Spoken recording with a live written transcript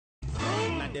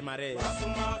démarré.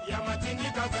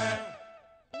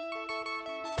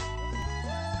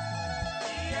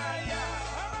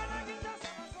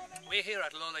 We're here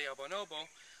at Lola, Bonobo,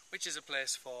 which is a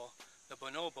place for the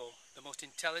bonobo, the most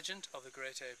intelligent of the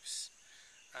great apes.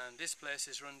 And this place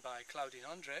is run by Claudine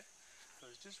Andre, who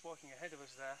is just walking ahead of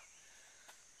us there.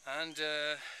 And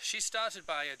she started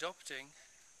by adopting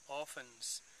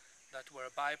orphans that were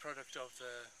a byproduct of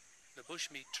the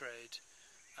bushmeat trade.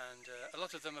 And a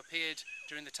lot of them appeared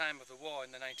during the time of the war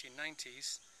in the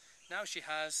 1990s. Now she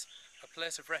has a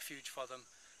place of refuge for them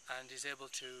and is able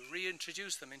to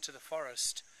reintroduce them into the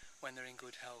forest when they're in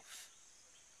good health.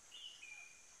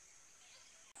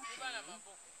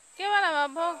 ¿Qué van a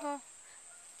Maboko?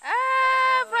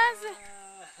 Ah, Francis!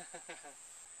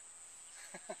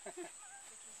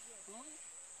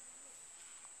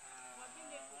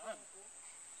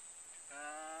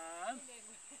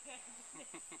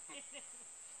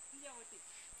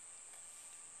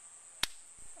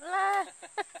 La.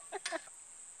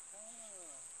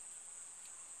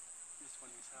 This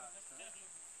one is hard, huh?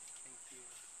 Thank you.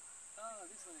 Oh,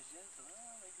 this one is gentle.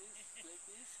 Oh, like this, like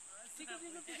this. Tickle,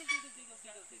 tickle, tickle, tickle, tickle,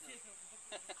 tickle, tickle.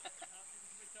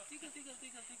 Tickle, tickle,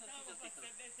 tickle, tickle, tickle, tickle.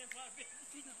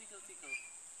 Tickle, tickle, tickle.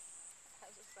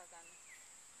 Allez, allez!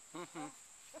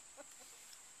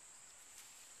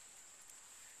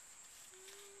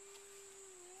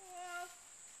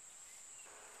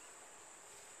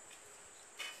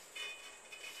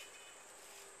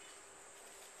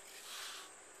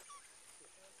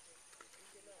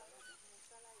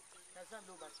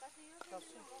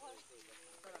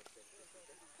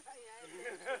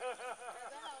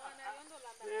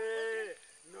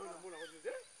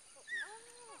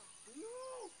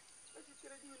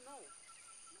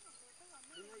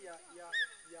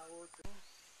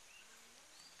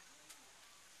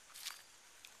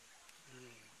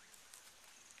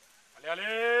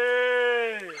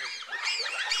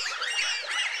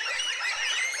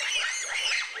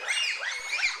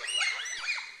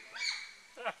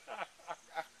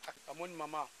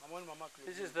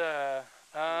 This is the,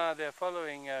 they're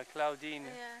following Claudine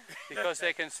because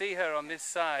they can see her on this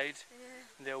side.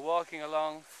 And they're walking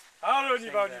along. Allez, on y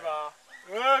va, on y va.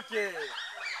 Ok.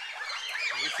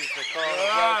 This is the call of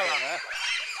welcome, huh?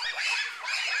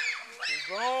 C'est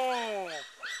bon.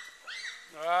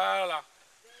 Voilà.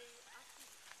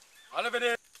 Allez,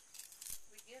 venez.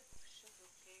 We give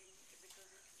sugarcane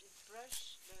because it brush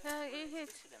the...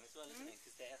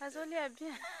 Azoli a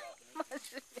bien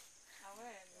mangé. Ah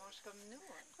ouais, elle mange comme nous.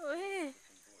 Oui.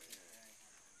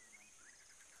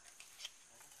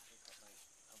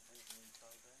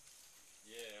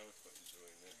 Yeah, I was quite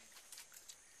enjoying that.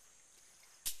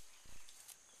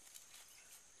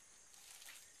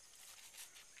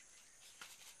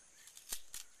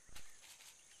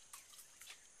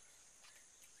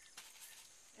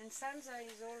 And Sansa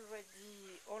is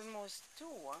already almost 2,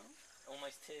 huh?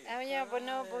 Almost 2. Oh yeah,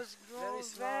 bonobos grow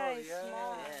very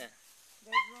small. Yeah.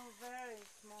 They grow very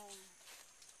small.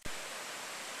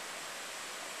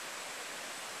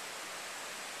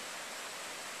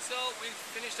 So we've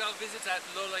finished our visit at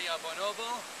Lola Bonobo,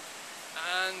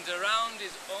 and around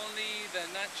is only the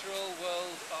natural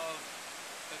world of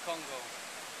the Congo.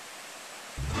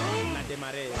 On a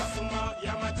démarré.